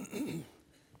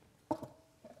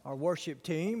our worship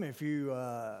team. If you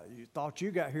thought you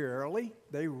got here early,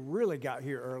 they really got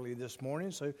here early this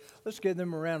morning. So let's give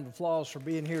them a round of applause for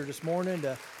being here this morning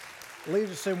to lead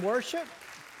us in worship.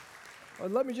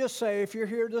 Let me just say, if you're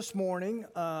here this morning,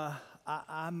 I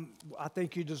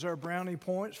think you deserve brownie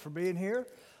points for being here.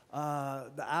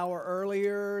 The hour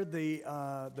earlier,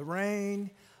 the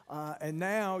rain, and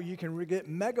now you can get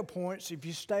mega points if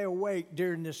you stay awake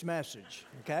during this message.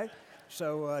 Okay,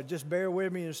 so just bear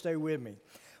with me and stay with me.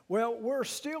 Well, we're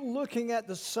still looking at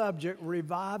the subject,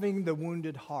 reviving the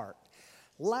wounded heart.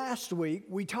 Last week,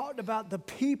 we talked about the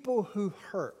people who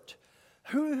hurt.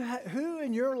 Who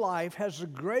in your life has the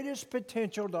greatest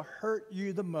potential to hurt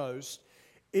you the most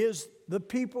is the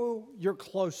people you're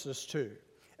closest to.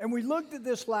 And we looked at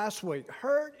this last week.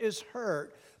 Hurt is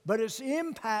hurt, but its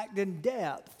impact and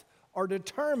depth are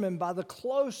determined by the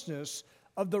closeness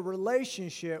of the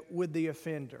relationship with the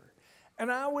offender.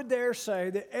 And I would dare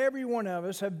say that every one of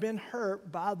us have been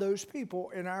hurt by those people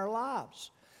in our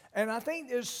lives. And I think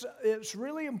it's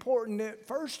really important that,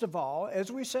 first of all,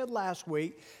 as we said last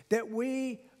week, that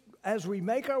as we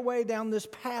make our way down this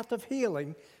path of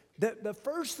healing, that the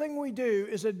first thing we do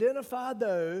is identify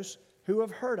those who have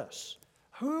hurt us.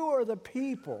 Who are the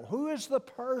people? Who is the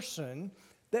person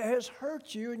that has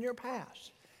hurt you in your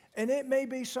past? And it may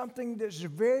be something that's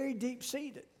very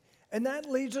deep-seated. And that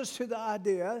leads us to the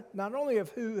idea not only of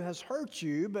who has hurt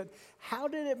you, but how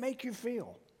did it make you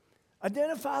feel?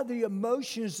 Identify the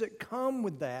emotions that come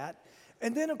with that.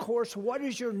 And then, of course, what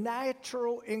is your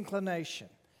natural inclination?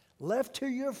 Left to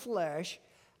your flesh,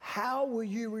 how will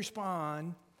you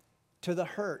respond to the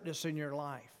hurt that's in your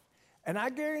life? And I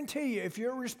guarantee you, if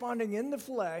you're responding in the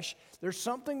flesh, there's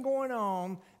something going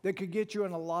on that could get you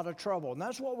in a lot of trouble. And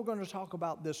that's what we're going to talk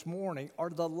about this morning, are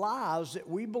the lies that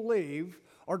we believe,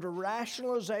 or the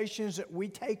rationalizations that we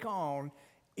take on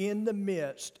in the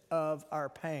midst of our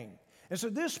pain. And so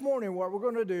this morning, what we're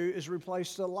going to do is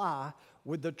replace the lie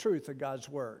with the truth of God's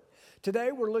Word.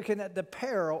 Today, we're looking at the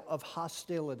peril of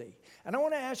hostility. And I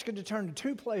want to ask you to turn to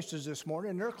two places this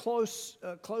morning, and they're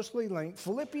closely linked,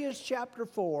 Philippians chapter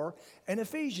 4 and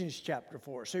Ephesians chapter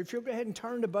 4. So if you'll go ahead and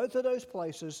turn to both of those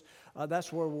places,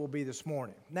 that's where we'll be this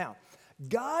morning. Now,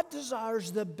 God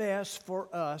desires the best for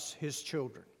us, His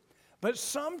children. But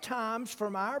sometimes,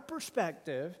 from our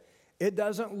perspective, it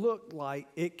doesn't look like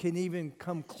it can even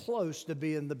come close to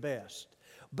being the best.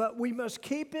 But we must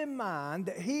keep in mind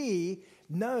that He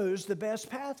knows the best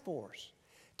path for us.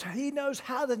 He knows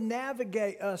how to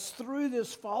navigate us through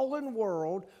this fallen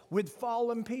world with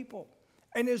fallen people.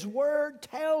 And His Word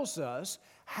tells us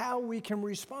how we can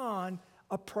respond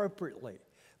appropriately.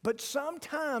 But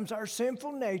sometimes our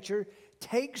sinful nature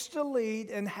takes the lead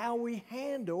in how we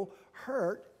handle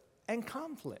hurt and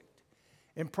conflict.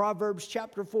 In Proverbs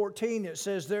chapter 14, it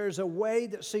says, "There's a way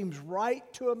that seems right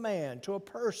to a man, to a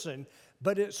person,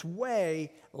 but its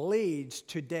way leads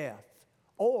to death,"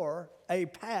 or a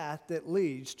path that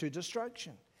leads to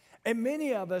destruction. And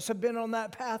many of us have been on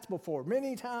that path before,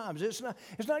 many times. It's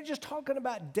not just talking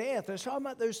about death. It's talking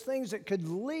about those things that could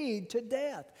lead to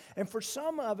death. And for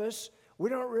some of us, we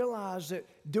don't realize that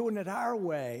doing it our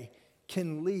way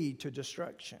can lead to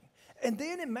destruction. And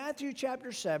then in Matthew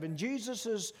chapter 7,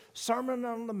 Jesus' Sermon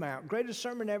on the Mount, greatest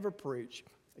sermon ever preached,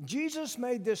 Jesus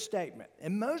made this statement.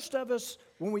 And most of us,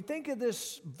 when we think of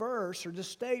this verse or this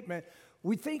statement,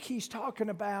 we think He's talking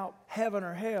about heaven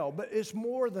or hell, but it's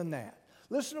more than that.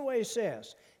 Listen to what He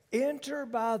says. "Enter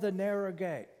by the narrow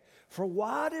gate. For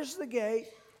wide is the gate,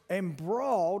 and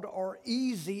broad or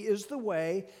easy is the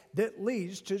way that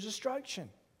leads to destruction."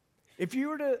 If you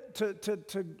were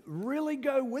to really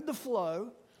go with the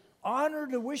flow, honor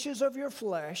the wishes of your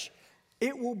flesh,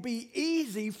 it will be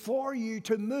easy for you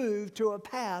to move to a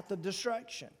path of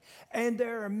destruction. And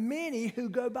there are many who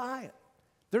go by it.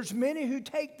 There's many who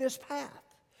take this path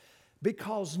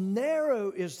because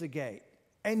narrow is the gate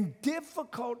and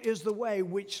difficult is the way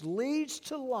which leads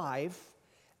to life,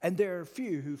 and there are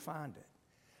few who find it.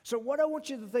 So what I want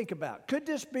you to think about, could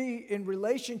this be in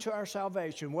relation to our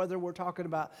salvation, whether we're talking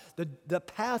about the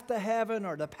path to heaven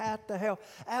or the path to hell?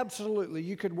 Absolutely,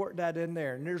 you could work that in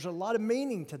there, and there's a lot of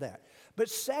meaning to that. But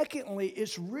secondly,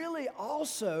 it's really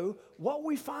also what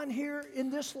we find here in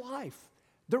this life,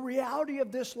 the reality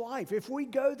of this life. If we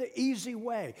go the easy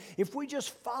way, if we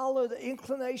just follow the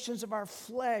inclinations of our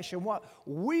flesh and what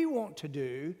we want to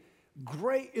do,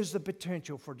 great is the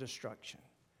potential for destruction.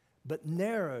 But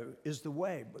narrow is the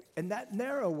way. And that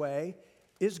narrow way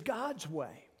is God's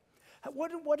way.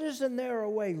 What does the narrow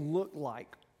way look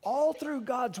like? All through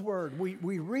God's Word,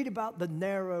 we read about the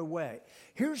narrow way.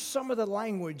 Here's some of the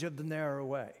language of the narrow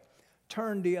way.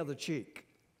 Turn the other cheek.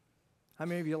 How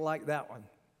many of you like that one?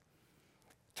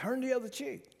 turn the other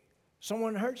cheek.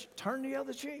 Someone hurts you, turn the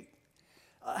other cheek.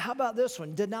 How about this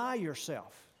one? Deny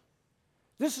yourself.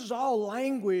 This is all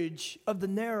language of the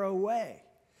narrow way.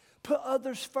 Put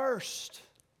others first.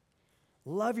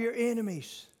 Love your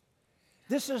enemies.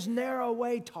 This is narrow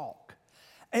way talk.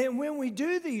 And when we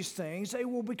do these things, they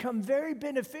will become very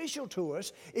beneficial to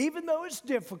us. Even though it's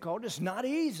difficult, it's not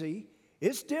easy,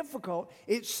 it's difficult,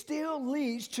 it still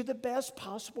leads to the best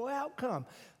possible outcome.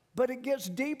 But it gets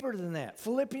deeper than that.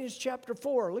 Philippians chapter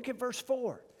 4, look at verse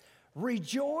 4.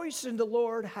 Rejoice in the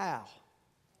Lord how?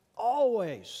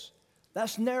 Always.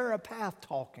 That's narrow path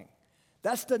talking.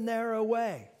 That's the narrow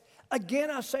way. Again,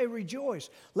 I say rejoice.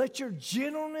 Let your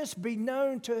gentleness be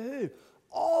known to who?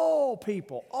 All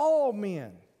people, all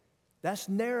men. That's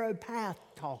narrow path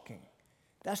talking.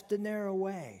 That's the narrow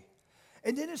way.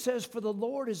 And then it says, for the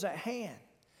Lord is at hand.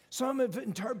 Some have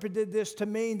interpreted this to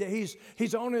mean that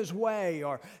he's on his way,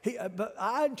 but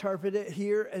I interpret it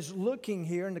here as looking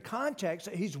here in the context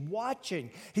that he's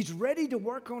watching. He's ready to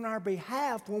work on our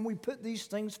behalf when we put these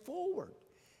things forward.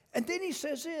 And then he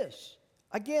says this,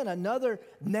 again, another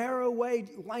narrow way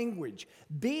language.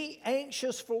 Be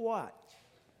anxious for what?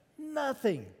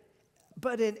 Nothing.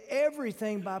 But in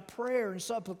everything by prayer and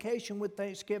supplication with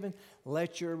thanksgiving,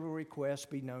 let your requests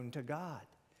be known to God.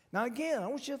 Now again, I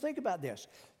want you to think about this.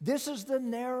 This is the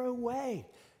narrow way.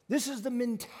 This is the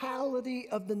mentality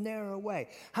of the narrow way.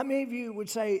 How many of you would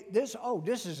say, this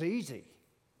is easy?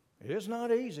 It's not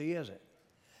easy, is it?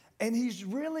 And he's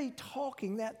really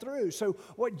talking that through. So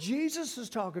what Jesus is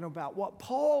talking about, what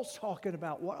Paul's talking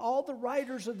about, what all the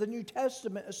writers of the New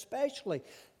Testament especially,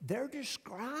 they're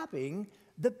describing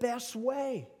the best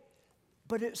way.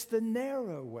 But it's the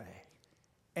narrow way.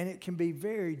 And it can be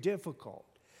very difficult.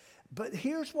 But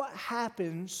here's what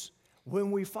happens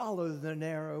when we follow the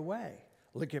narrow way.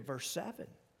 Look at verse 7.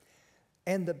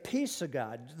 And the peace of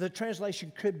God, the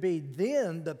translation could be,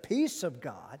 then the peace of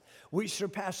God, which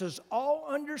surpasses all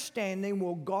understanding,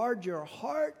 will guard your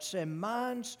hearts and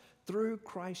minds through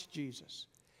Christ Jesus.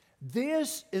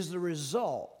 This is the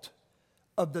result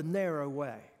of the narrow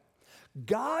way.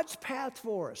 God's path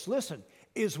for us, listen,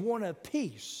 is one of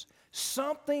peace,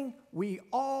 something we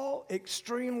all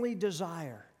extremely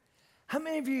desire. How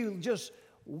many of you just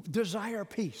desire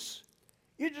peace?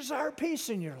 You desire peace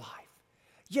in your life.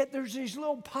 Yet there's these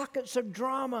little pockets of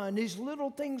drama and these little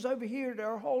things over here that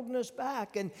are holding us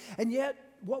back. And yet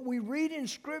what we read in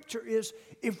Scripture is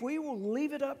if we will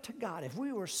leave it up to God, if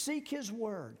we will seek His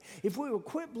Word, if we will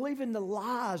quit believing the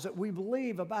lies that we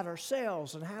believe about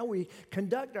ourselves and how we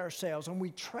conduct ourselves, and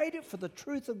we trade it for the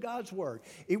truth of God's Word,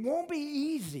 it won't be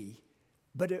easy,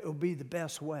 but it will be the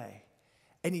best way.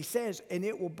 And he says, and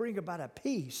it will bring about a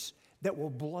peace that will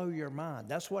blow your mind.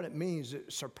 That's what it means.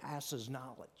 It surpasses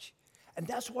knowledge. And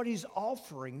that's what he's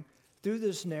offering through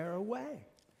this narrow way.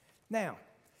 Now,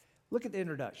 look at the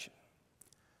introduction.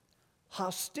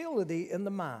 Hostility in the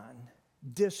mind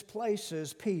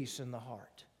displaces peace in the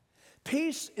heart.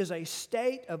 Peace is a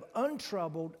state of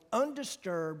untroubled,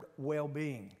 undisturbed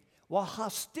well-being, while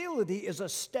hostility is a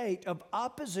state of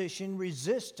opposition,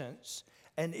 resistance,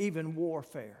 and even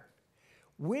warfare.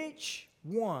 Which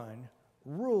one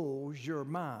rules your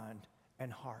mind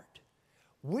and heart?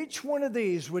 Which one of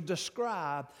these would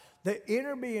describe the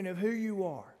inner being of who you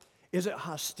are? Is it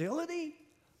hostility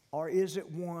or is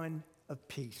it one of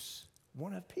peace?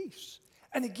 One of peace.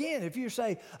 And again, if you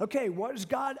say, okay, what is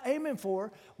God aiming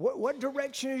for? What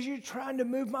direction is you trying to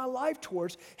move my life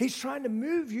towards? He's trying to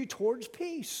move you towards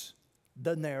peace,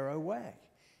 the narrow way.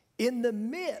 In the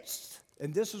midst,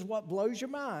 and this is what blows your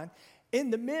mind, in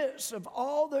the midst of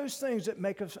all those things that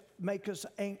make us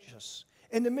anxious,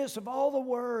 in the midst of all the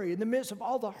worry, in the midst of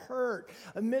all the hurt,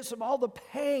 in the midst of all the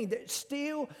pain, that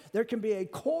still there can be a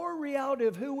core reality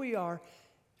of who we are,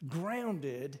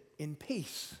 grounded in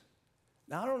peace.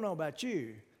 Now, I don't know about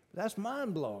you, but that's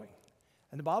mind-blowing.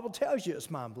 And the Bible tells you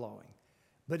it's mind-blowing.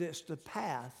 But it's the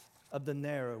path of the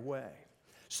narrow way.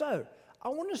 So, I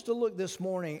want us to look this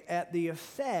morning at the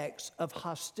effects of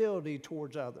hostility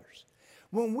towards others.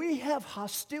 When we have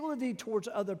hostility towards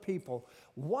other people,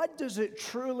 what does it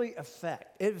truly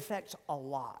affect? It affects a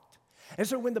lot. And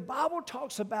so when the Bible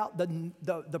talks about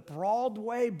the broad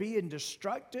way being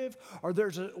destructive, or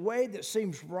there's a way that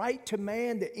seems right to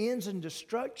man that ends in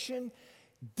destruction,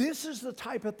 this is the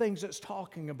type of things it's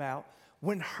talking about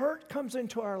when hurt comes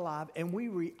into our life and we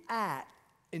react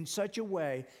in such a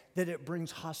way that it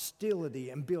brings hostility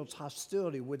and builds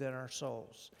hostility within our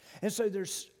souls. And so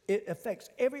it affects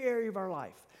every area of our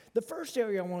life. The first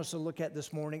area I want us to look at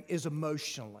this morning is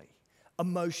emotionally.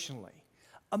 Emotionally,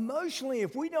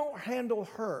 if we don't handle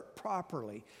hurt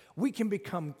properly, we can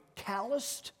become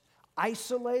calloused,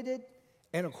 isolated,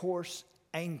 and, of course,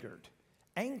 angered.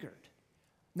 Angered.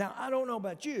 Now, I don't know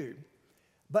about you,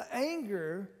 but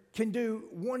anger can do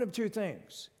one of two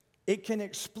things. It can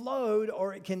explode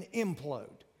or it can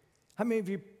implode. How many of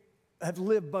you have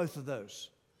lived both of those?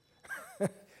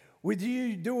 With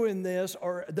you doing this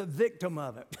or the victim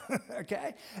of it,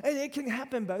 okay? And it can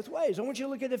happen both ways. I want you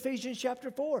to look at Ephesians chapter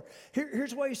 4.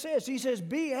 Here's what he says. He says,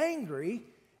 be angry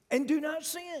and do not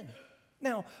sin.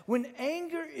 Now, when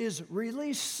anger is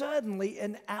released suddenly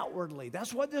and outwardly,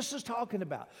 that's what this is talking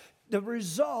about. The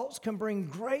results can bring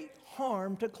great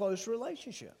harm to close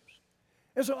relationships.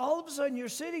 And so all of a sudden you're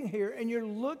sitting here and you're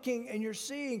looking and you're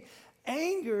seeing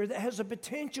anger that has a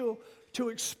potential to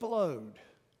explode.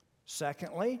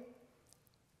 Secondly,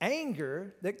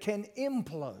 anger that can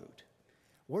implode.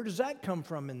 Where does that come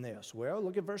from in this? Well,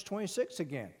 look at verse 26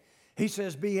 again. He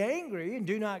says, be angry and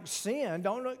do not sin,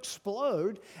 don't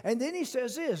explode. And then he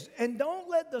says this, and don't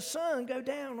let the sun go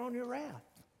down on your wrath.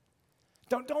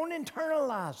 Don't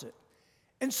internalize it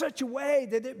in such a way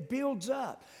that it builds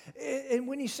up. And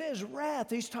when he says wrath,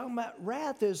 he's talking about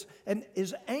wrath is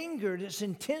anger that's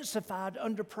intensified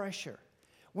under pressure.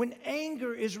 When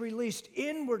anger is released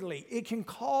inwardly, it can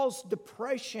cause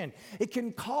depression. It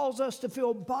can cause us to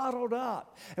feel bottled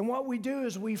up. And what we do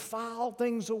is we file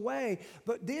things away,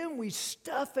 but then we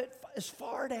stuff it as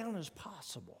far down as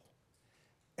possible.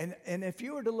 And if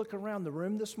you were to look around the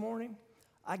room this morning,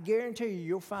 I guarantee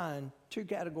you'll find two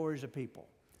categories of people.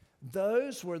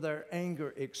 Those where their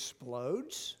anger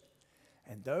explodes,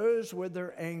 and those where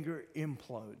their anger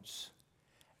implodes.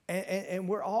 And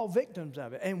we're all victims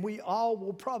of it. And we all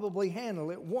will probably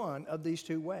handle it one of these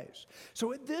two ways.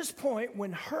 So at this point,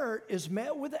 when hurt is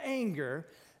met with anger,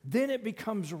 then it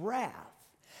becomes wrath.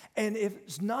 And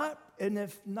if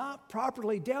not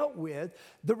properly dealt with,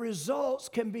 the results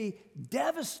can be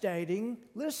devastating,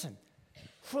 listen,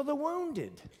 for the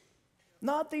wounded.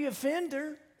 Not the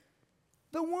offender,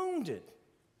 the wounded.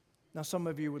 Now, some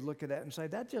of you would look at that and say,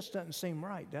 that just doesn't seem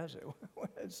right, does it?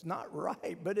 It's not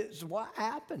right, but it's what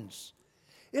happens.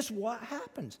 It's what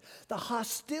happens. The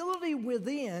hostility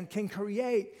within can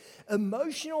create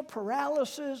emotional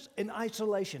paralysis and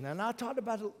isolation. And I talked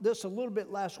about this a little bit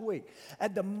last week.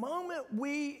 At the moment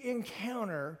we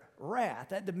encounter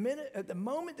wrath, at the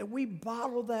moment that we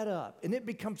bottle that up and it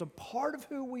becomes a part of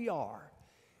who we are,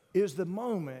 is the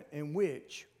moment in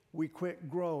which we quit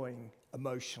growing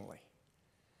emotionally.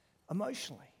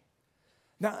 Emotionally.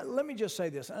 Now, let me just say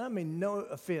this, and I mean no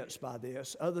offense by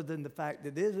this, other than the fact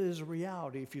that it is a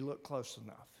reality if you look close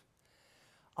enough.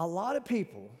 A lot of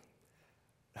people,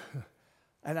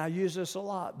 and I use this a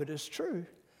lot, but it's true,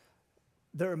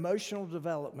 their emotional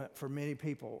development for many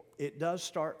people, it does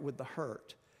start with the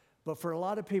hurt. But for a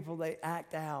lot of people, they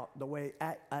act out the way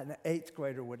an eighth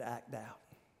grader would act out.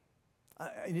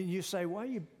 And you say, why are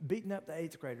you beating up the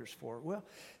eighth graders for? Well,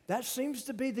 that seems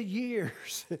to be the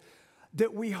years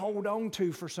that we hold on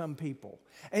to for some people.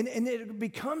 And it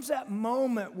becomes that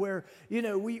moment where, you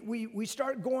know, we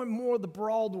start going more the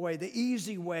broad way, the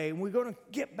easy way, and we're going to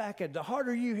get back at it. The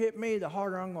harder you hit me, the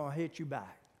harder I'm going to hit you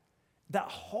back. That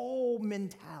whole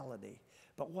mentality.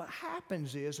 But what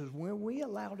happens is when we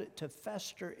allowed it to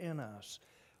fester in us,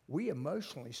 we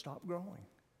emotionally stop growing.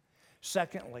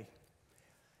 Secondly,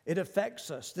 it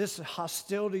affects us, this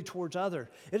hostility towards others,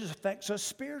 it affects us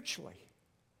spiritually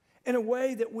in a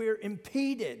way that we're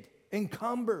impeded,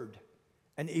 encumbered,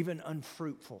 and even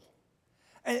unfruitful.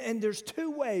 And there's two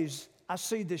ways I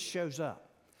see this shows up.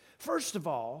 First of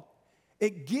all,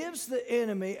 it gives the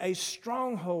enemy a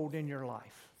stronghold in your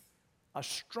life. A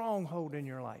stronghold in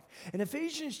your life. In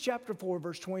Ephesians chapter 4,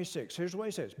 verse 26, here's what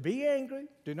he says. Be angry,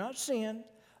 do not sin.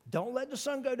 Don't let the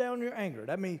sun go down in your anger.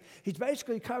 I mean, he's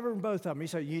basically covering both of them. He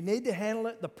said you need to handle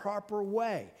it the proper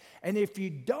way. And if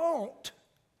you don't,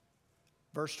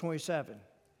 verse 27,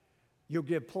 you'll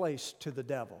give place to the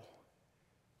devil,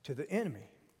 to the enemy.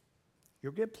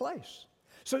 You'll give place.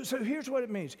 So here's what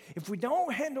it means. If we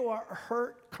don't handle our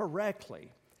hurt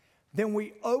correctly, then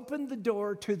we open the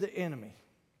door to the enemy.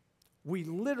 We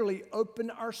literally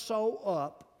open our soul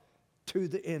up to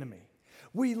the enemy.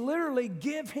 We literally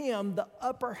give him the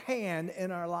upper hand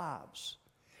in our lives.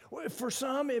 For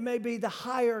some, it may be the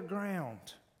higher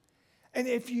ground. And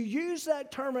if you use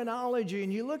that terminology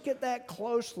and you look at that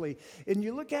closely and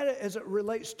you look at it as it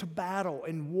relates to battle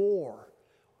and war,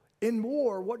 in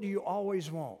war, what do you always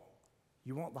want?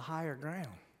 You want the higher ground.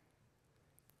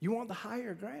 You want the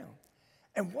higher ground.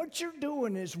 And what you're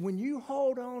doing is when you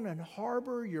hold on and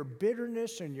harbor your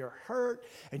bitterness and your hurt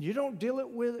and you don't deal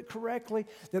with it correctly,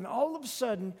 then all of a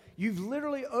sudden you've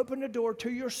literally opened the door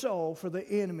to your soul for the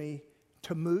enemy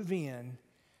to move in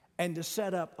and to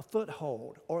set up a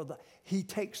foothold, or he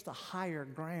takes the higher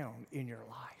ground in your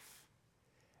life.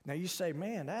 Now you say,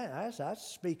 man, that's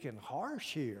speaking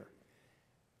harsh here.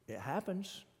 It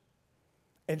happens.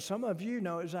 And some of you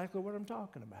know exactly what I'm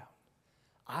talking about.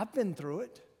 I've been through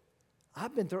it.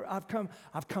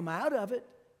 I've come out of it.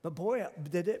 But boy,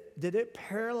 did it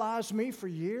paralyze me for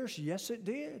years? Yes, it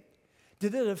did.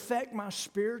 Did it affect my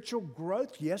spiritual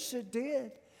growth? Yes, it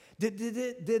did.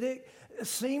 Did it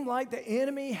seem like the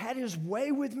enemy had his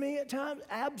way with me at times?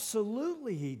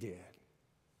 Absolutely he did.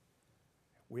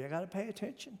 We got to pay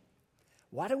attention.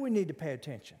 Why do we need to pay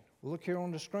attention? Look here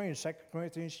on the screen, 2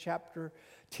 Corinthians chapter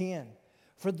 10.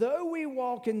 For though we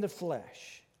walk in the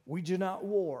flesh, we do not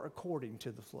war according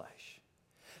to the flesh.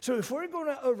 So if we're going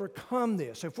to overcome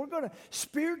this, if we're going to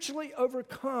spiritually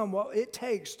overcome what it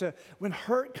takes to, when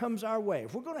hurt comes our way,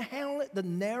 if we're going to handle it the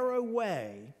narrow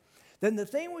way, then the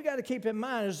thing we got to keep in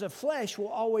mind is the flesh will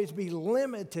always be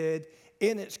limited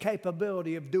in its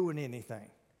capability of doing anything.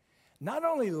 Not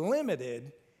only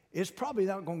limited, it's probably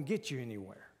not going to get you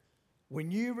anywhere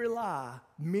when you rely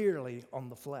merely on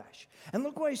the flesh. And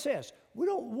look what he says, we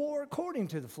don't war according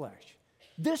to the flesh.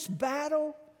 This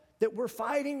battle that we're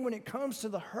fighting when it comes to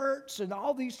the hurts and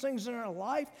all these things in our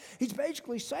life, he's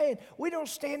basically saying we don't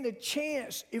stand a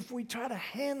chance if we try to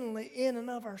handle it in and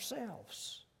of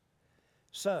ourselves.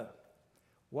 So,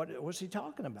 what was he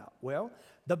talking about? Well,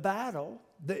 the battle,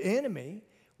 the enemy,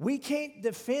 we can't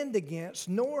defend against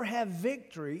nor have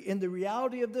victory in the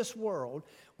reality of this world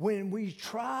when we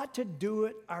try to do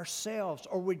it ourselves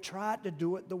or we try to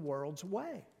do it the world's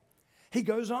way. He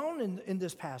goes on in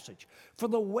this passage, for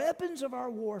the weapons of our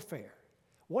warfare,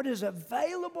 what is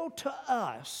available to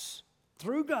us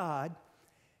through God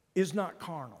is not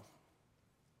carnal.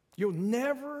 You'll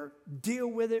never deal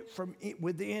with it from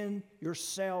within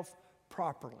yourself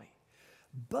properly,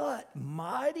 but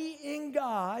mighty in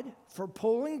God for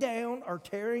pulling down or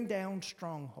tearing down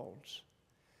strongholds.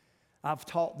 I've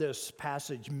taught this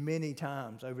passage many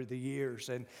times over the years,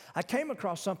 and I came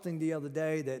across something the other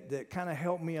day that kind of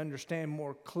helped me understand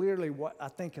more clearly what I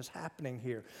think is happening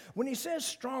here. When he says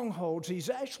strongholds, he's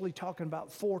actually talking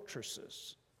about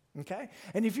fortresses, okay?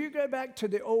 And if you go back to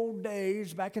the old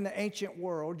days, back in the ancient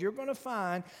world, you're going to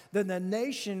find that the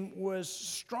nation was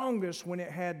strongest when it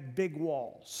had big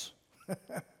walls,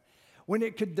 when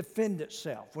it could defend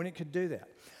itself, when it could do that.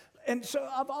 And so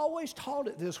I've always taught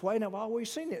it this way, and I've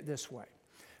always seen it this way.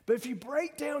 But if you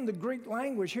break down the Greek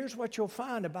language, here's what you'll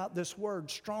find about this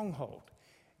word stronghold.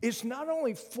 It's not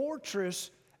only fortress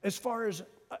as far as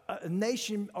a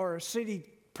nation or a city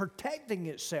protecting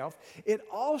itself, it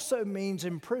also means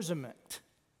imprisonment.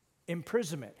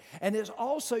 Imprisonment. And it's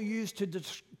also used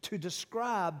to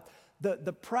describe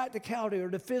the practicality or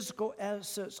the physical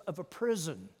essence of a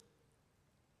prison.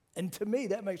 And to me,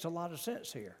 that makes a lot of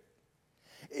sense here.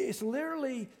 It's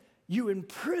literally you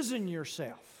imprison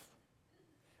yourself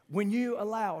when you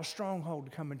allow a stronghold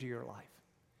to come into your life.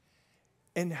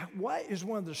 And what is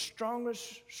one of the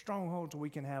strongest strongholds we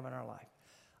can have in our life?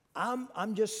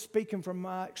 I'm just speaking from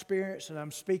my experience, and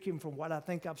I'm speaking from what I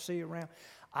think I've seen around.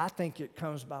 I think it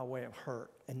comes by way of hurt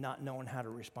and not knowing how to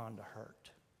respond to hurt.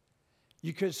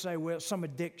 You could say, well, some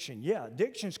addiction. Yeah,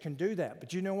 addictions can do that.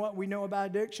 But you know what we know about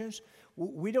addictions?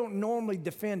 We don't normally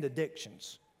defend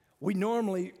addictions. We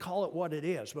normally call it what it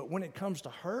is, but when it comes to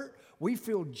hurt, we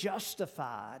feel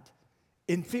justified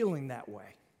in feeling that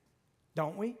way,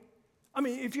 don't we? I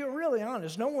mean, if you're really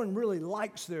honest, no one really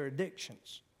likes their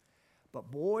addictions. But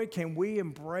boy, can we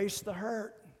embrace the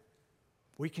hurt.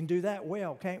 We can do that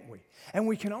well, can't we? And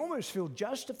we can almost feel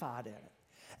justified in it.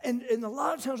 And a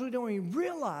lot of times we don't even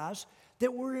realize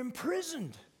that we're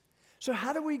imprisoned. So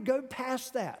how do we go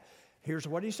past that? Here's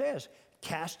what he says,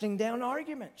 casting down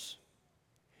arguments.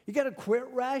 You got to quit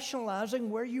rationalizing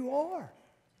where you are.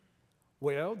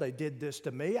 Well, they did this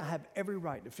to me. I have every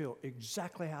right to feel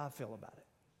exactly how I feel about it.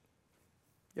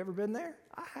 You ever been there?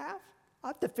 I have.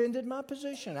 I've defended my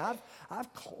position. I've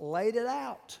laid it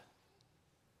out.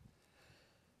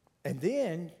 And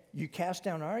then you cast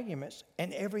down arguments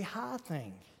and every high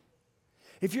thing.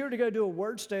 If you were to go do a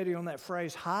word study on that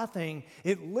phrase, high thing,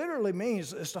 it literally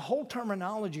means it's the whole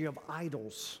terminology of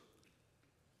idols.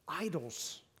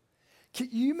 Idols.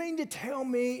 You mean to tell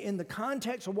me in the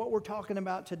context of what we're talking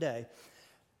about today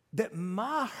that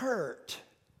my hurt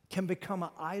can become an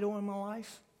idol in my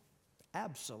life?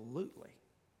 Absolutely.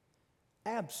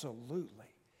 Absolutely.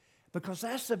 Because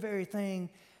that's the very thing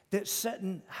that's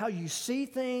setting how you see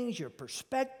things, your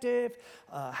perspective,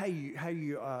 how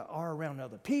you are around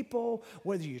other people,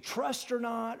 whether you trust or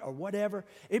not or whatever.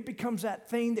 It becomes that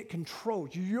thing that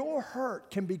controls you. Your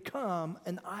hurt can become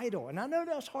an idol. And I know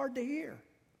that's hard to hear,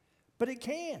 but it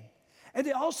can. And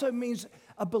it also means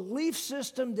a belief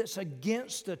system that's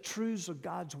against the truths of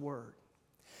God's word.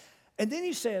 And then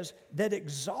he says that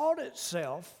exalt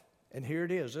itself, and here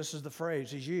it is, this is the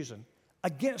phrase he's using,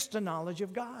 against the knowledge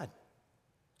of God.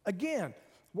 Again,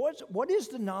 what is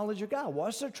the knowledge of God?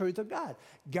 What's the truth of God?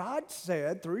 God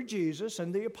said through Jesus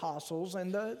and the apostles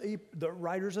and the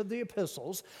writers of the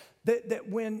epistles that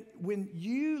when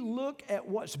you look at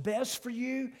what's best for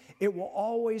you, it will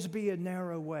always be a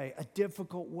narrow way, a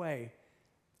difficult way,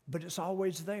 but it's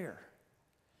always there.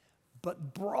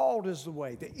 But broad is the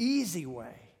way, the easy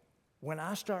way. When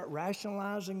I start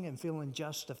rationalizing and feeling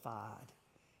justified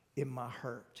in my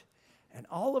hurt, and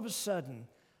all of a sudden,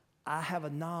 I have a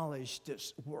knowledge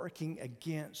that's working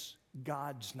against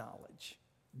God's knowledge,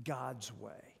 God's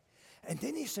way. And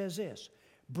then he says this,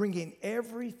 bringing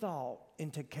every thought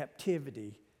into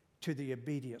captivity to the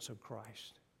obedience of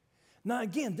Christ. Now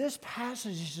again, this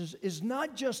passage is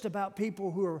not just about people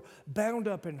who are bound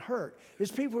up in hurt.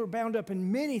 It's people who are bound up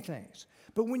in many things.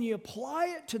 But when you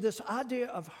apply it to this idea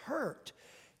of hurt,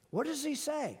 what does he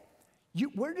say?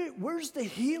 Where's the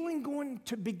healing going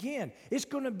to begin? It's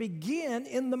going to begin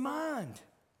in the mind.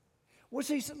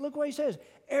 Look what he says.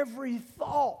 Every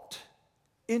thought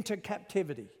into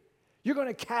captivity. You're going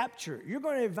to capture it. You're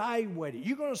going to evaluate it.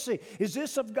 You're going to see, is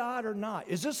this of God or not?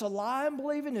 Is this a lie I'm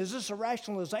believing? Is this a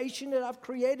rationalization that I've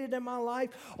created in my life?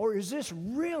 Or is this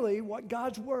really what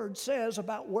God's word says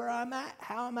about where I'm at,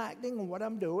 how I'm acting, and what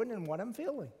I'm doing, and what I'm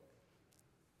feeling?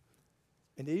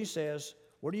 And then he says,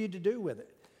 what are you to do with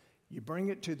it? You bring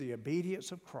it to the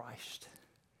obedience of Christ.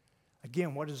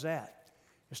 Again, what is that?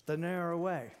 It's the narrow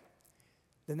way.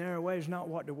 The narrow way is not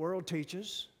what the world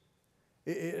teaches.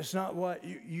 It's not what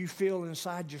you feel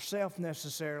inside yourself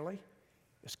necessarily.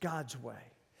 It's God's way.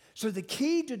 So the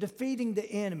key to defeating the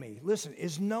enemy, listen,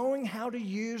 is knowing how to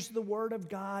use the word of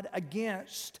God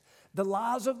against the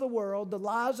lies of the world, the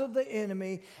lies of the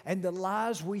enemy, and the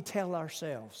lies we tell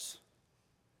ourselves.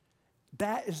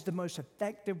 That is the most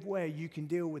effective way you can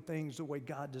deal with things the way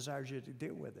God desires you to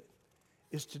deal with it,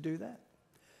 is to do that.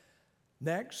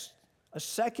 Next, a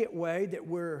second way that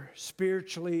we're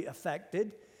spiritually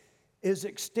affected is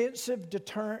extensive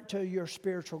deterrent to your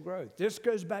spiritual growth. This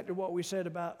goes back to what we said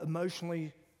about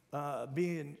emotionally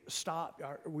being stopped.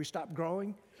 We stop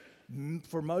growing.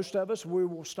 For most of us, we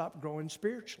will stop growing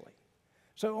spiritually.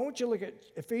 So I want you to look at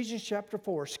Ephesians chapter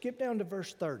 4. Skip down to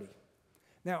verse 30.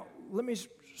 Now, let me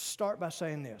start by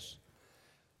saying this.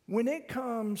 When it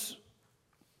comes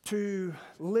to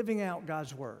living out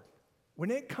God's word,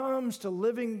 when it comes to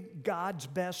living God's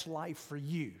best life for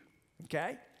you,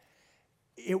 okay,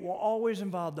 it will always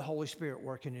involve the Holy Spirit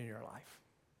working in your life.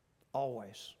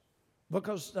 Always.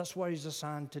 Because that's what he's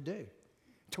assigned to do,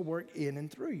 to work in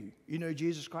and through you. You know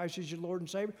Jesus Christ is your Lord and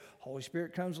Savior. Holy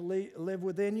Spirit comes to live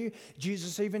within you.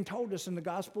 Jesus even told us in the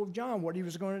Gospel of John what he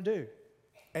was going to do.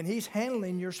 And he's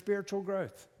handling your spiritual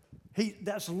growth.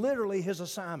 That's literally his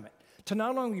assignment, to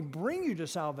not only bring you to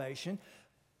salvation,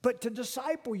 but to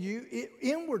disciple you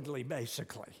inwardly,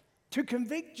 basically. To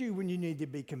convict you when you need to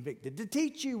be convicted, to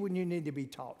teach you when you need to be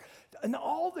taught, and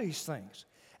all these things.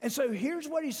 And so here's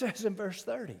what he says in verse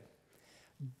 30.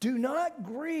 Do not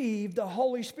grieve the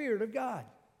Holy Spirit of God.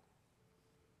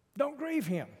 Don't grieve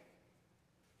him.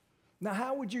 Now,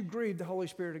 how would you grieve the Holy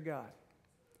Spirit of God?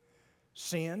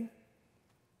 Sin,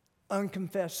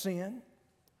 unconfessed sin,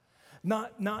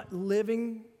 not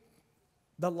living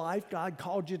the life God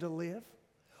called you to live,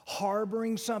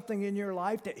 harboring something in your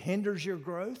life that hinders your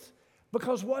growth.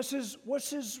 Because what's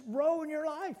his role in your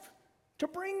life? To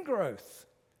bring growth,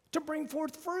 to bring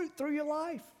forth fruit through your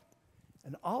life.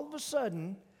 And all of a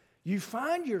sudden, you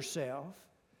find yourself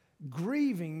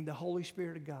grieving the Holy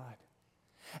Spirit of God.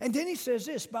 And then he says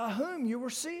this, by whom you were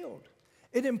sealed.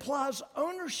 It implies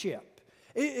ownership.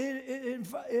 It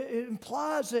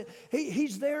implies that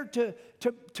he's there to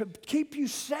keep you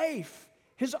safe.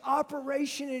 His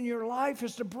operation in your life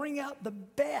is to bring out the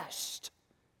best.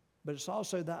 But it's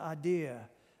also the idea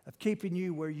of keeping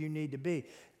you where you need to be.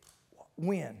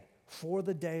 When? For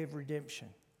the day of redemption.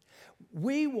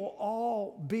 We will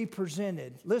all be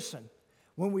presented. Listen,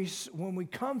 when we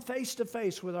come face to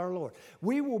face with our Lord,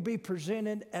 we will be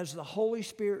presented as the Holy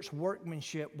Spirit's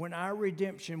workmanship when our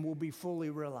redemption will be fully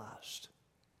realized.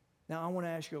 Now, I want to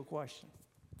ask you a question.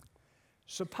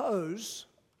 Suppose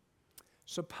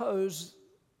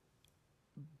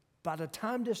by the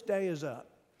time this day is up,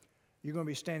 you're going to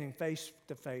be standing face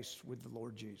to face with the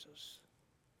Lord Jesus.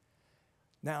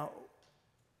 Now,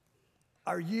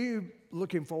 are you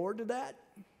looking forward to that?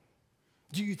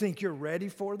 Do you think you're ready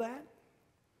for that?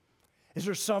 Is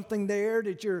there something there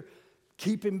that you're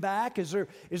keep him back? Did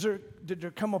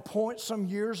there come a point some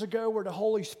years ago where the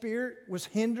Holy Spirit was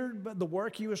hindered by the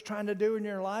work he was trying to do in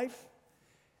your life?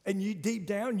 And you deep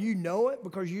down, you know it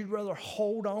because you'd rather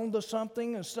hold on to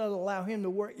something instead of allow him to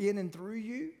work in and through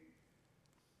you?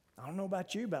 I don't know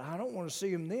about you, but I don't want to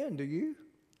see him then, do you?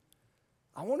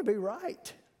 I want to be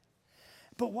right.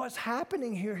 But what's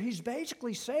happening here, he's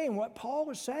basically saying what Paul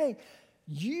was saying.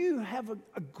 You have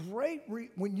a great,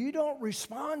 when you don't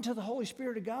respond to the Holy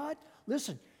Spirit of God,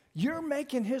 listen, you're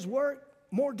making his work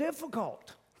more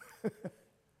difficult.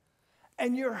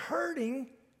 And you're hurting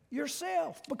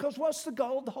yourself, because what's the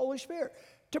goal of the Holy Spirit?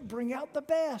 To bring out the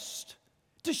best,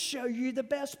 to show you the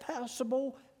best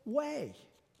possible way.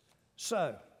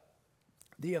 So,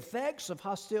 the effects of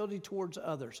hostility towards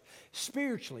others.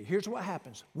 Spiritually, here's what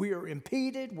happens. We are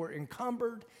impeded, we're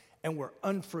encumbered, and we're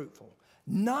unfruitful.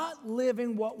 Not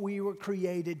living what we were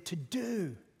created to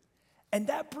do. And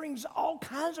that brings all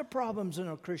kinds of problems in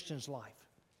a Christian's life.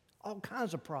 All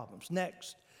kinds of problems.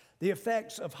 Next, the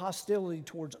effects of hostility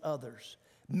towards others.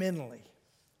 Mentally.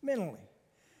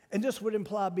 And this would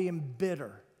imply being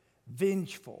bitter,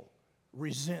 vengeful,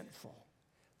 resentful.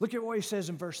 Look at what he says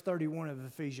in verse 31 of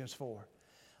Ephesians 4.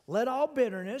 Let all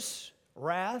bitterness,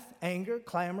 wrath, anger,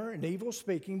 clamor, and evil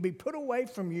speaking be put away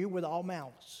from you with all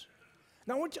malice.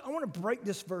 Now, I want to break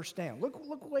this verse down. Look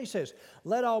what he says.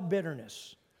 Let all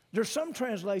bitterness. There's some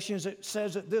translations that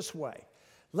says it this way.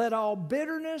 Let all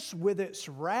bitterness with its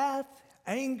wrath,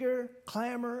 anger,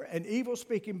 clamor, and evil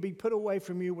speaking be put away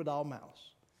from you with all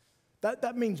malice.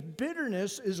 That means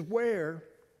bitterness is where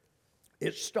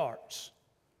it starts.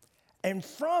 And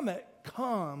from it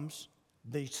comes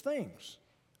these things.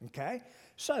 Okay?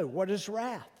 So, what is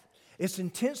wrath? It's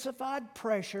intensified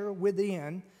pressure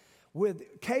within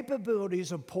with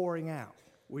capabilities of pouring out.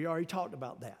 We already talked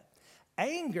about that.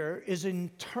 Anger is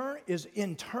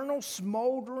internal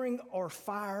smoldering or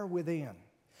fire within.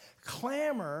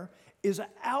 Clamor is an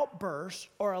outburst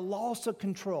or a loss of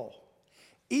control.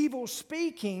 Evil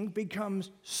speaking becomes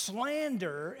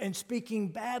slander and speaking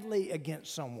badly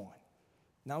against someone.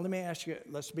 Now let me ask you,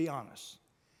 let's be honest.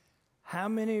 How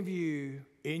many of you,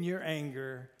 in your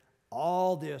anger,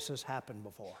 all this has happened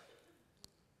before?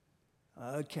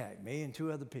 Okay, me and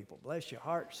two other people. Bless your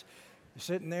hearts. You're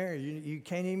sitting there, you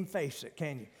can't even face it,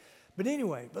 can you? But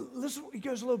anyway, listen, it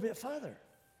goes a little bit further.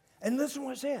 And listen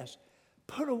what it says.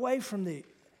 Put away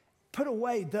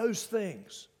those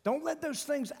things. Don't let those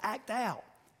things act out.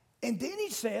 And then he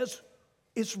says,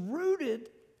 it's rooted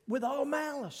with all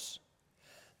malice.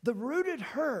 The rooted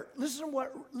hurt,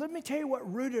 let me tell you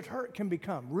what rooted hurt can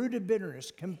become. Rooted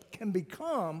bitterness can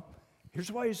become,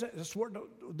 here's what he says, this word,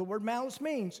 the word malice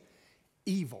means,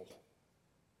 evil.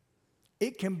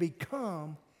 It can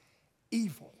become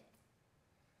evil.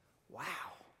 Wow.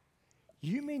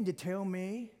 You mean to tell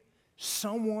me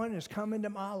someone has come into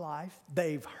my life,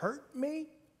 they've hurt me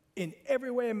in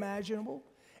every way imaginable,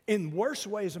 in worse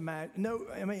ways imaginable?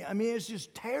 No, I mean, it's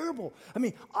just terrible. I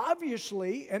mean,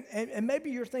 obviously, and maybe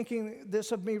you're thinking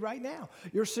this of me right now.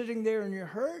 You're sitting there and you're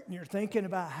hurt, and you're thinking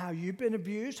about how you've been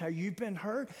abused, how you've been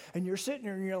hurt, and you're sitting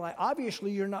there and you're like, obviously,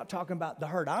 you're not talking about the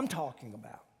hurt I'm talking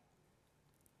about.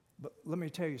 But let me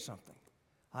tell you something.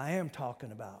 I am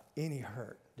talking about any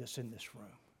hurt that's in this room.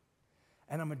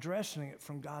 And I'm addressing it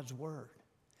from God's word.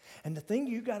 And the thing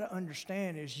you got to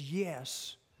understand is,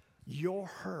 yes, your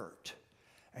hurt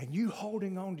and you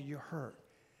holding on to your hurt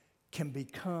can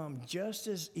become just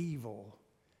as evil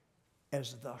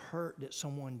as the hurt that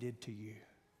someone did to you.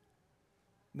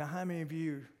 Now, how many of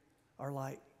you are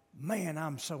like, man,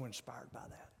 I'm so inspired by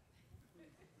that?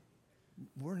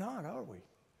 We're not, are we?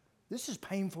 This is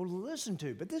painful to listen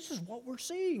to, but this is what we're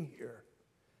seeing here.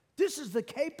 This is the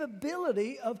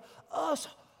capability of us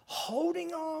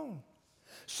holding on.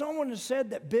 Someone has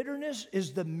said that bitterness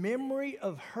is the memory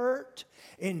of hurt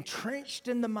entrenched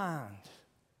in the mind.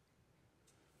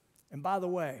 And by the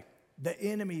way, the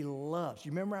enemy loves.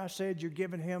 You remember I said you're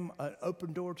giving him an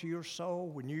open door to your soul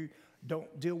when you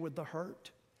don't deal with the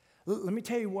hurt? Let me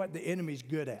tell you what the enemy's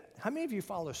good at. How many of you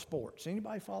follow sports?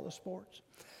 Anybody follow sports?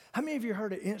 How many of you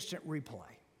heard of instant replay?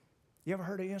 You ever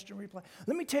heard of instant replay?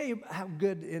 Let me tell you how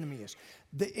good the enemy is.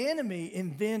 The enemy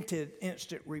invented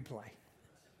instant replay.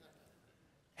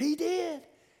 He did.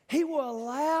 He will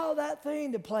allow that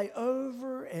thing to play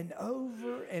over and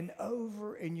over and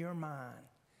over in your mind.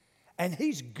 And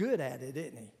he's good at it,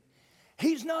 isn't he?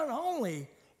 He's not only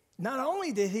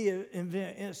did he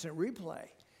invent instant replay,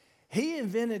 he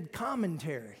invented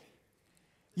commentary.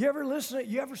 You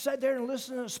ever sat there and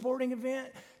listened to a sporting event?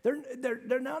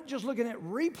 They're not just looking at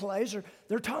replays,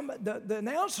 they're talking about, the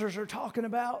announcers are talking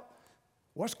about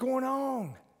what's going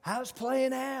on, how it's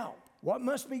playing out. what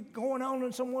must be going on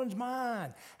in someone's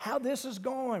mind, how this is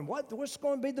going, what's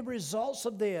going to be the results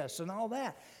of this and all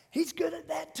that. He's good at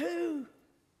that too.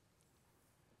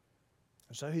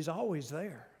 And so he's always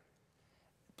there,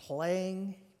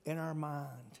 playing in our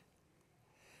mind.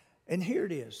 And here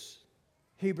it is,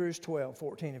 Hebrews 12,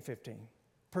 14 and 15.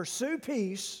 Pursue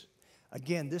peace.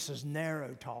 Again, this is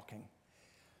narrow talking.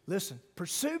 Listen,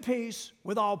 pursue peace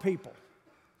with all people.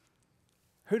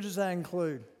 Who does that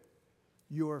include?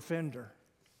 Your offender,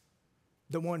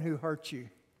 the one who hurt you.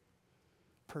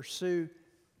 Pursue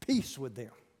peace with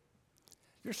them.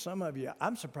 There's some of you,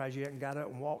 I'm surprised you haven't got up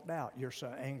and walked out. You're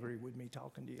so angry with me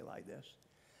talking to you like this.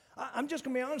 I'm just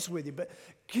going to be honest with you, but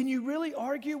can you really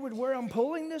argue with where I'm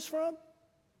pulling this from?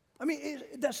 I mean,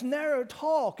 that's narrow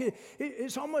talk.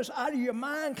 It's almost out of your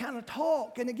mind kind of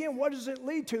talk. And again, what does it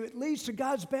lead to? It leads to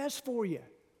God's best for you.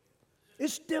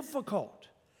 It's difficult.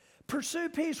 Pursue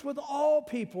peace with all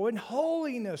people and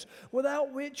holiness,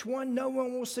 without which no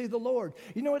one will see the Lord.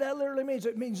 You know what that literally means?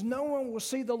 It means no one will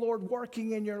see the Lord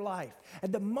working in your life.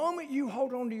 At the moment you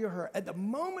hold on to your hurt, at the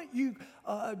moment you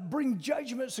bring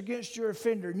judgments against your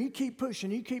offender, and you keep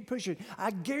pushing,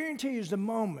 I guarantee you is the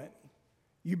moment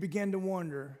you begin to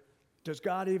wonder, does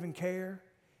God even care?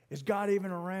 Is God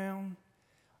even around?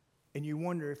 And you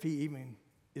wonder if he even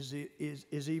is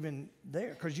even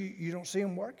there, because you don't see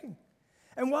him working.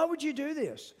 And why would you do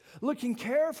this? Looking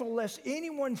careful lest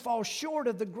anyone fall short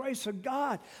of the grace of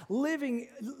God,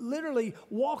 literally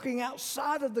walking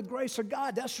outside of the grace of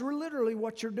God. That's literally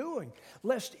what you're doing.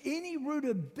 Lest any root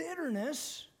of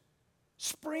bitterness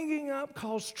springing up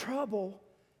cause trouble,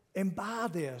 and by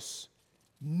this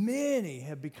many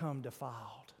have become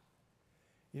defiled.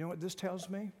 You know what this tells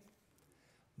me?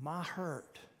 My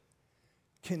hurt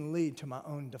can lead to my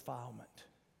own defilement.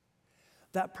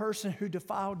 That person who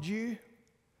defiled you,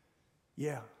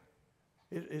 yeah,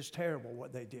 it's terrible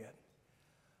what they did.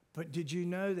 But did you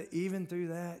know that even through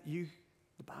that, the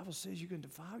Bible says you can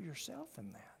defile yourself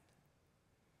in that?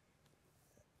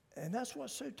 And that's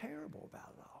what's so terrible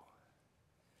about it all.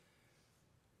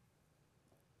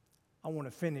 I want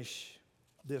to finish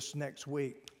this next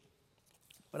week,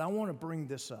 but I want to bring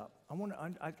this up.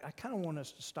 I kind of want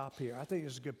us to stop here. I think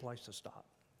it's a good place to stop.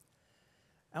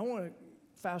 I want to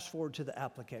fast forward to the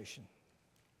application.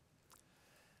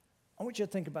 I want you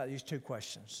to think about these two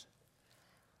questions.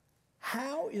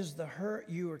 How is the hurt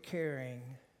you are carrying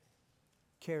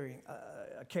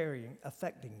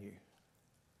affecting you?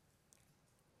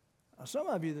 Some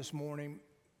of you this morning,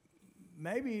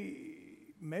 maybe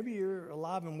you're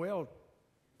alive and well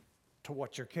to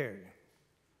what you're carrying.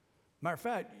 Matter of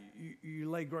fact,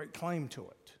 you lay great claim to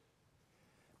it.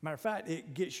 Matter of fact,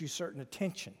 it gets you certain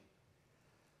attention.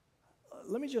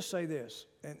 Let me just say this,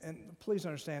 and please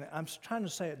understand it. I'm trying to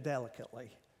say it delicately,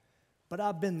 but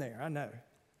I've been there, I know.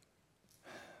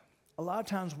 A lot of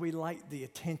times we like the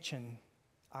attention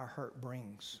our hurt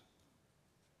brings.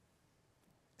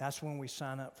 That's when we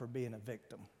sign up for being a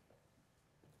victim.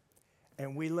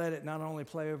 And we let it not only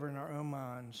play over in our own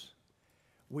minds,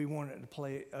 we want it to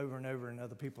play over and over in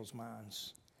other people's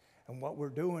minds. And what we're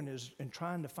doing is, in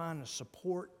trying to find a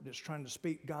support that's trying to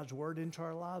speak God's word into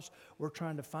our lives, we're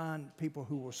trying to find people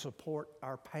who will support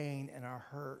our pain and our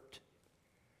hurt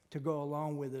to go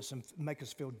along with us and make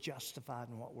us feel justified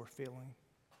in what we're feeling.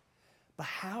 But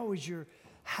how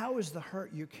is the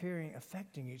hurt you're carrying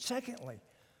affecting you? Secondly,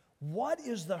 what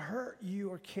is the hurt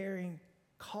you are carrying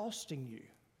costing you?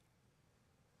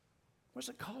 What's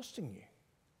it costing you?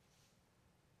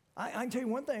 I can tell you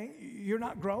one thing, you're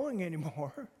not growing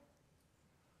anymore.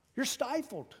 You're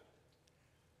stifled.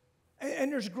 And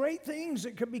there's great things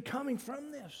that could be coming from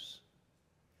this.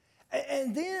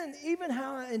 And then, even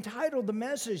how I entitled the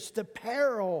message, The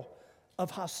Peril of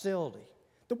Hostility.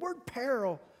 The word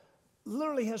peril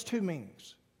literally has two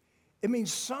meanings. It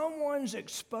means someone's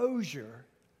exposure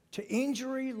to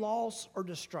injury, loss, or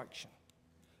destruction.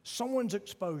 Someone's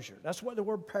exposure. That's what the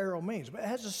word peril means. But it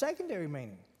has a secondary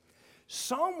meaning.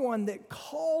 Someone that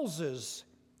causes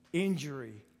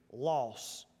injury,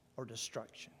 loss, or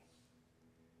destruction.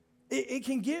 It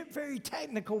can get very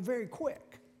technical very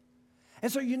quick.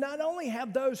 And so you not only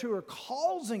have those who are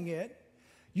causing it,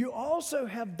 you also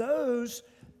have those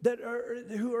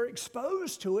who are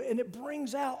exposed to it, and it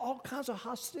brings out all kinds of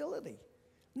hostility.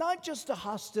 Not just the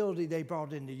hostility they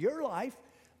brought into your life,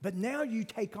 but now you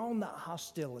take on that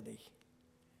hostility,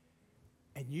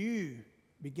 and you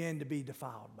begin to be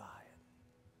defiled by it.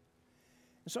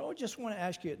 And so I just want to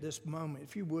ask you at this moment,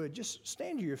 if you would, just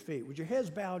stand to your feet with your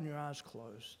heads bowed and your eyes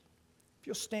closed. If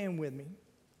you'll stand with me.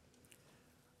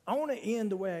 I want to end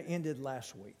the way I ended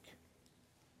last week.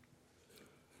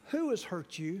 Who has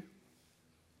hurt you?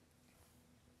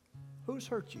 Who's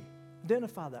hurt you?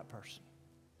 Identify that person.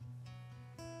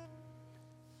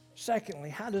 Secondly,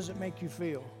 how does it make you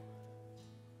feel?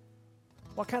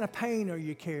 What kind of pain are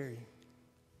you carrying?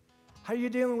 How are you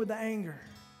dealing with the anger?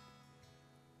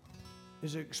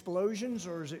 Is it explosions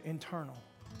or is it internal?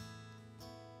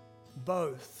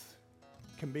 Both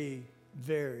can be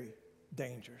very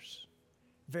dangerous.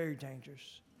 Very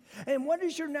dangerous. And what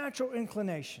is your natural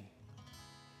inclination?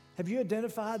 Have you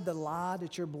identified the lie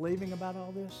that you're believing about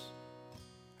all this?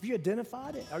 Have you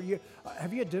identified it?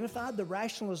 Have you identified the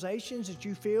rationalizations that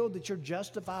you feel that you're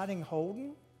justifying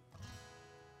holding?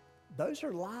 Those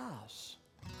are lies.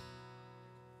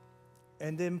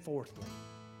 And then fourthly,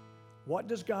 what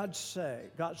does God say?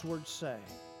 God's word say?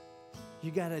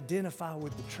 You got to identify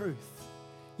with the truth.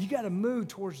 You got to move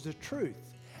towards the truth.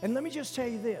 And let me just tell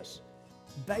you this,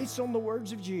 based on the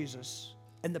words of Jesus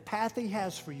and the path he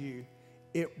has for you,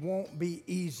 it won't be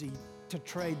easy to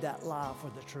trade that lie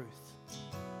for the truth.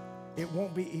 It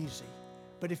won't be easy.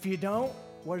 But if you don't,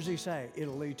 what does he say?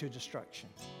 It'll lead to destruction.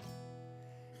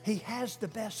 He has the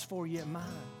best for you in mind.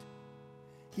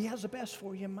 He has the best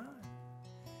for you in mind.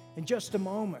 In just a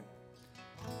moment,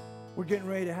 we're getting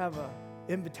ready to have an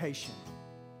invitation.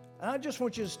 And I just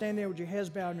want you to stand there with your heads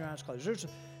bowed and your eyes closed.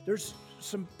 There's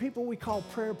some people we call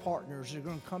prayer partners that are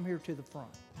going to come here to the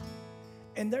front.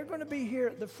 And they're going to be here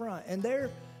at the front, and they're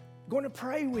going to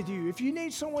pray with you. If you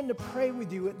need someone to pray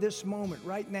with you at this moment,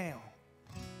 right now,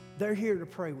 they're here to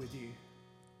pray with you.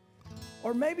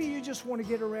 Or maybe you just want to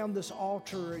get around this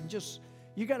altar and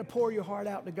you got to pour your heart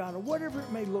out to God, or whatever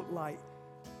it may look like.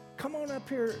 Come on up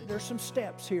here. There's some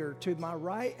steps here to my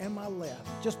right and my left.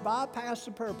 Just bypass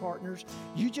the prayer partners.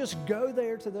 You just go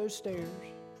there to those stairs,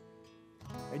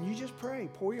 and you just pray.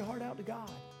 Pour your heart out to God.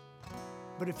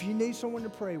 But if you need someone to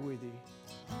pray with you,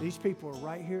 these people are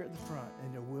right here at the front,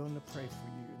 and they're willing to pray for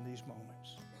you in these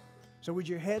moments. So with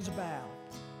your heads bowed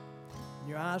and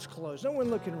your eyes closed, no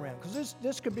one looking around, because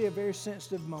this could be a very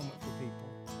sensitive moment for people.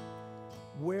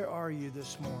 Where are you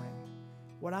this morning?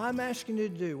 What I'm asking you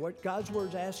to do, what God's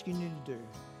Word's asking you to do,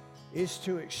 is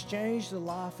to exchange the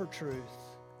lie for truth,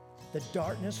 the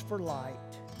darkness for light,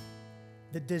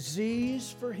 the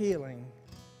disease for healing,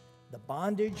 the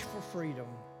bondage for freedom,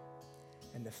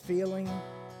 and the feeling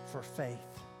for faith.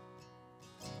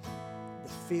 The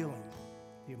feeling,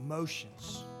 the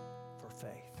emotions for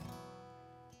faith.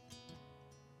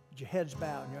 With your heads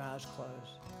bowed and your eyes closed.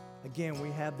 Again,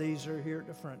 we have these that are here at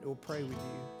the front that will pray with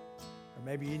you. Or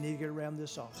maybe you need to get around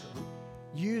this altar.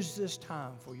 Use this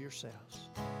time for yourselves.